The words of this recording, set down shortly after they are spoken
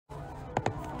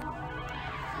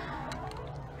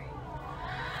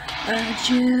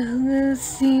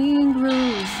jealousy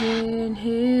grows in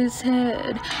his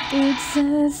head. It's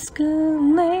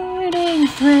escalating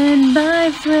thread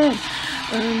by thread.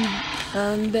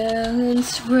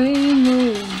 Unbalanced frame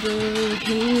over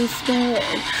his bed.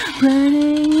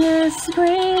 Planning a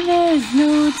spree, there's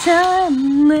no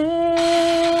time left.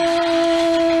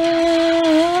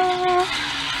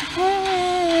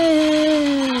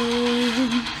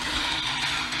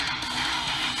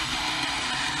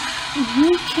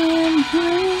 We can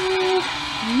breathe,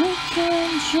 we can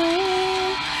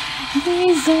dream.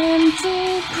 These empty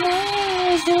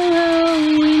prayers are all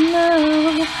we know.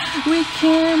 We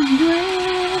can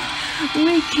breathe,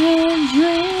 we can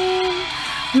dream.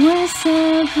 We're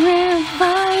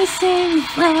sacrificing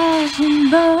flesh and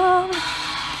bone.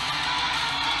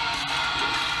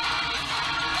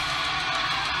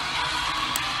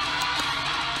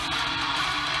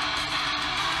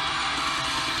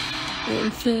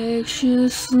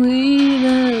 Infectiously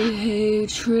the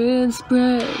hatred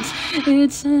spreads.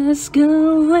 It's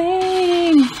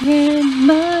escalating thread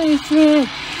by thread.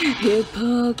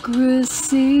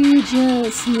 Hypocrisy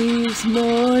just leaves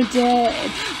more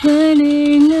dead.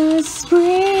 Planning a spree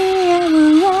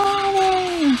and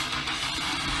running.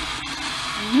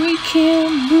 We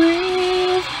can't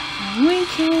breathe, we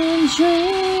can't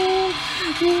dream.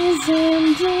 These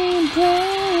empty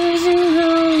prayers are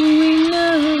all we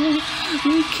know.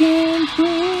 We can't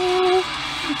breathe,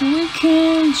 we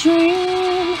can't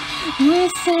dream. We're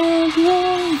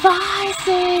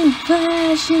sacrificing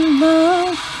flesh and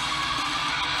bone.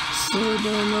 So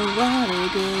don't know what I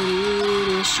go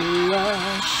to show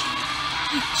us.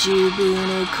 自分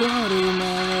の子供の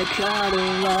頃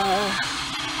は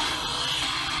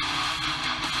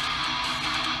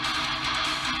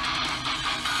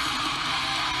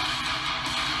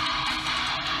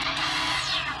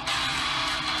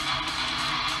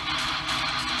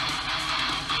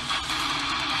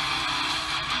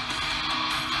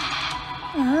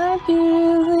I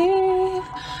believe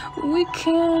we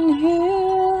can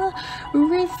heal,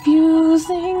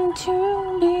 refusing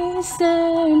to be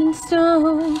set in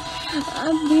stone.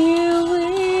 I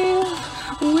believe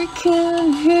we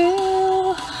can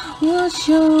heal, we'll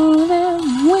show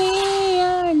them we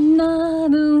are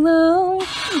not alone.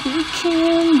 We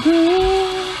can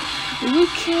breathe, we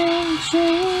can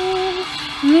dream.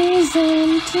 These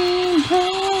empty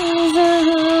prayers are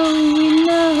all we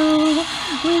know.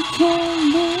 We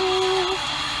can breathe,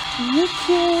 we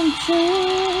can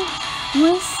dream.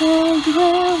 We're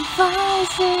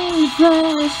sacrificing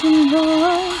flesh and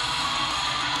bone.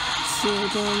 So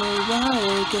don't know why I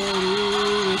get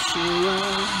you show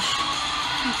us.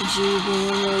 自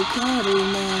分の子供の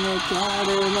頃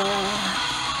は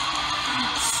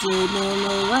So don't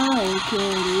know why I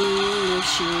get you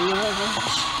show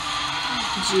us.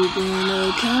 自分の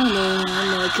子供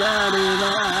の頃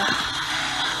は